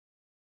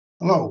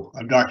Hello,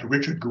 I'm Dr.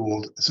 Richard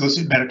Gould,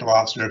 Associate Medical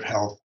Officer of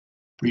Health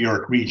for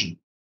York Region.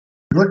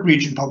 York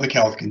Region Public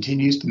Health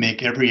continues to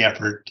make every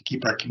effort to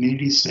keep our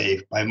communities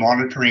safe by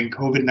monitoring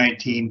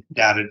COVID-19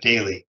 data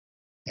daily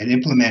and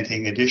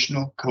implementing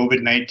additional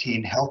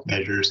COVID-19 health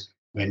measures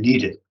when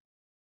needed.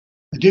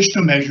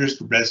 Additional measures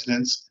for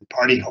residents and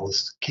party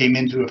hosts came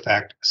into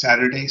effect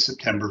Saturday,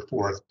 September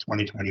 4th,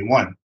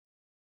 2021.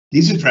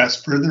 These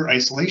address further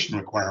isolation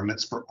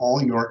requirements for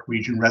all York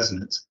Region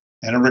residents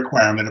and a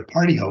requirement of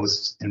party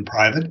hosts in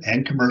private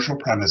and commercial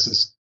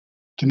premises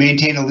to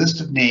maintain a list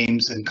of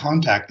names and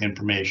contact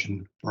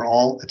information for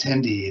all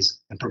attendees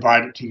and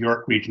provide it to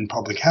York Region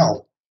Public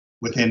Health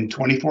within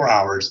 24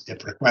 hours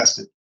if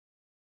requested.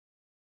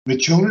 With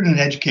children and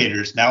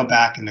educators now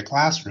back in the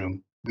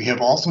classroom, we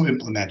have also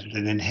implemented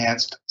an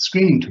enhanced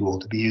screening tool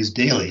to be used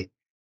daily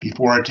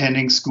before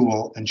attending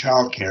school and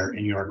childcare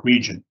in York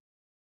Region.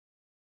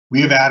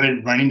 We have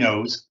added runny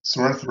nose,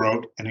 sore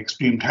throat, and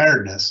extreme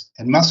tiredness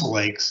and muscle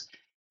aches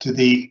to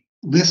the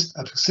list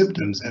of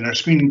symptoms in our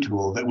screening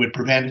tool that would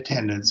prevent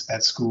attendance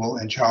at school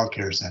and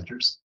childcare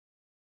centers.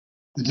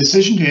 The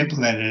decision to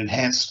implement an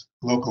enhanced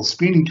local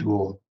screening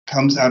tool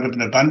comes out of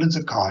an abundance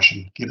of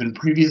caution given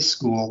previous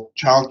school,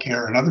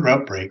 childcare, and other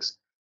outbreaks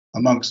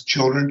amongst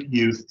children,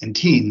 youth, and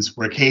teens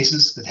were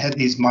cases that had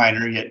these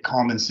minor yet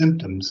common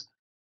symptoms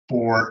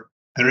for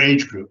their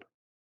age group.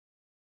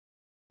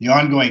 The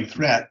ongoing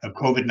threat of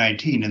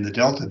COVID-19 and the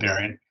Delta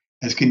variant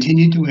has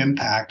continued to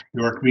impact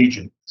York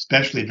Region,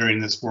 especially during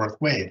this fourth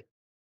wave.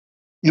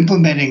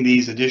 Implementing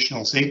these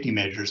additional safety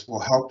measures will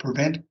help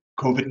prevent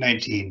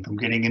COVID-19 from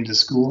getting into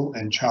school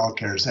and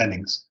childcare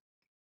settings.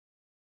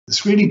 The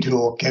screening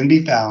tool can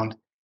be found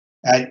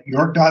at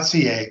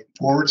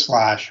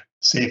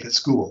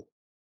york.ca/safe@school.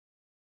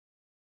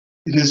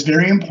 It is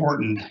very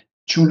important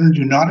children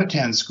do not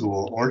attend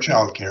school or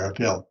childcare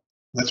if ill.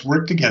 Let's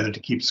work together to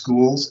keep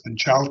schools and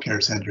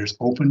childcare centers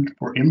open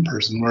for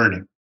in-person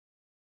learning.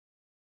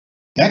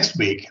 Next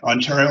week,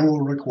 Ontario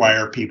will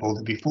require people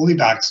to be fully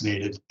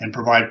vaccinated and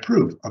provide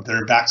proof of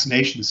their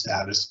vaccination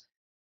status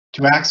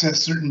to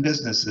access certain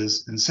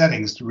businesses and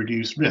settings to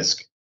reduce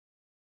risk.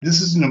 This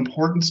is an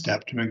important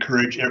step to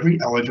encourage every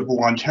eligible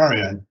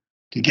Ontarian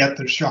to get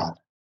their shot.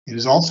 It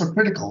is also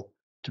critical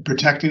to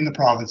protecting the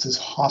province's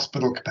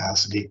hospital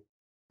capacity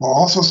while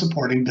also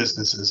supporting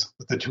businesses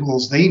with the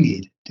tools they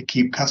need to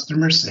keep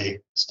customers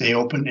safe, stay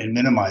open, and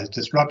minimize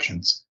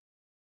disruptions.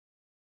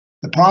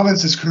 The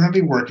province is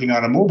currently working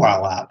on a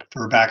mobile app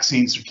for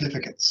vaccine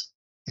certificates.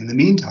 In the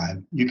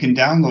meantime, you can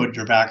download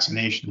your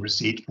vaccination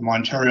receipt from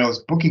Ontario's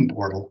booking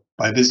portal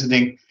by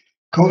visiting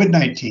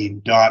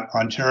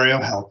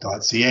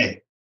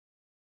covid19.ontariohealth.ca.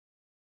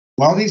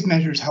 While these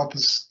measures help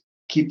us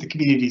keep the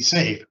community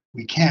safe,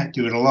 we can't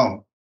do it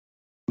alone.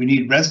 We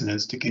need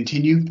residents to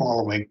continue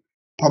following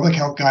public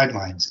health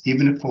guidelines,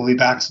 even if fully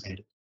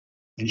vaccinated.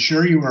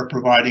 Ensure you are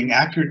providing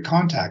accurate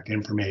contact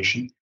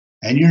information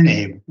and your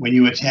name when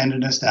you attend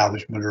an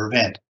establishment or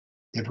event.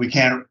 If we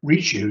can't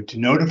reach you to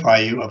notify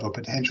you of a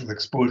potential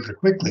exposure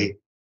quickly,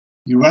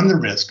 you run the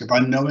risk of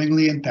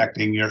unknowingly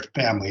infecting your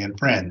family and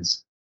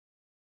friends.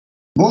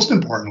 Most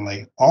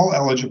importantly, all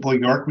eligible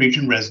York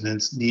Region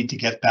residents need to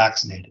get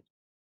vaccinated.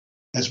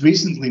 As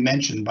recently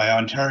mentioned by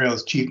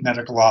Ontario's Chief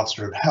Medical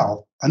Officer of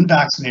Health,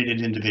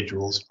 unvaccinated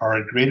individuals are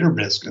at greater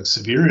risk of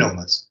severe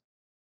illness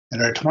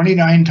and are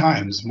 29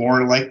 times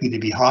more likely to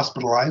be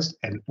hospitalized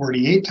and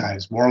 48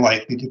 times more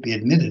likely to be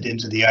admitted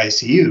into the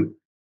ICU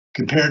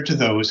compared to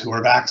those who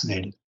are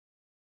vaccinated.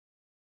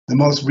 The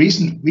most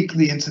recent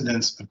weekly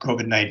incidence of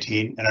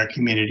COVID-19 in our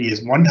community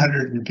is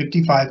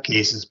 155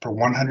 cases per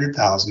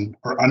 100,000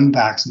 for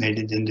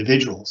unvaccinated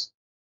individuals,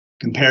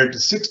 compared to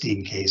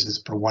 16 cases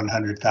per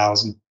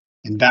 100,000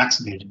 in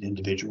vaccinated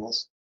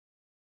individuals.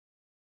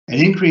 An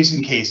increase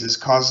in cases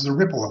causes a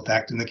ripple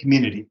effect in the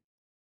community.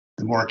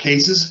 The more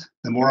cases,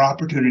 the more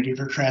opportunity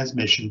for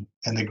transmission,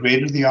 and the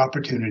greater the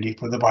opportunity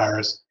for the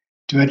virus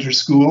to enter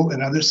school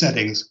and other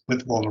settings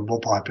with vulnerable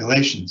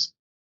populations.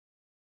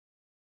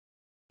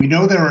 We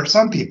know there are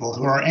some people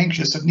who are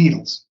anxious of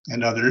needles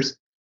and others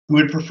who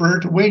would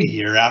prefer to wait a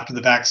year after the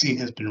vaccine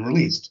has been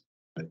released,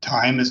 but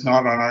time is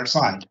not on our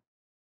side.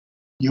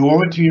 You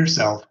owe it to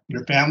yourself,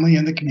 your family,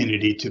 and the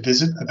community to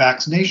visit a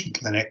vaccination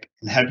clinic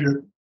and have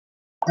your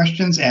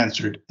questions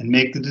answered and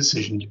make the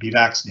decision to be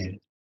vaccinated.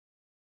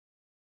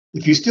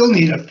 If you still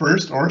need a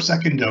first or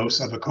second dose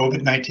of a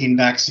COVID-19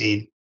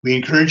 vaccine, we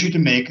encourage you to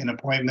make an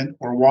appointment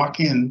or walk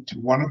in to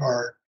one of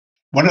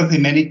the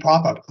many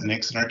pop-up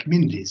clinics in our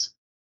communities.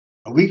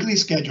 A weekly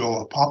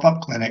schedule of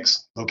pop-up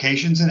clinics,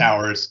 locations, and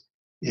hours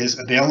is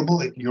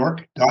available at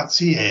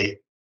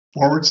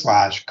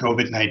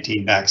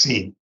york.ca/COVID-19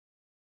 vaccine.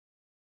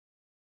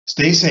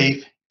 Stay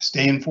safe,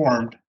 stay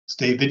informed,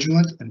 stay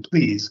vigilant, and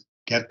please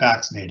get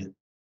vaccinated.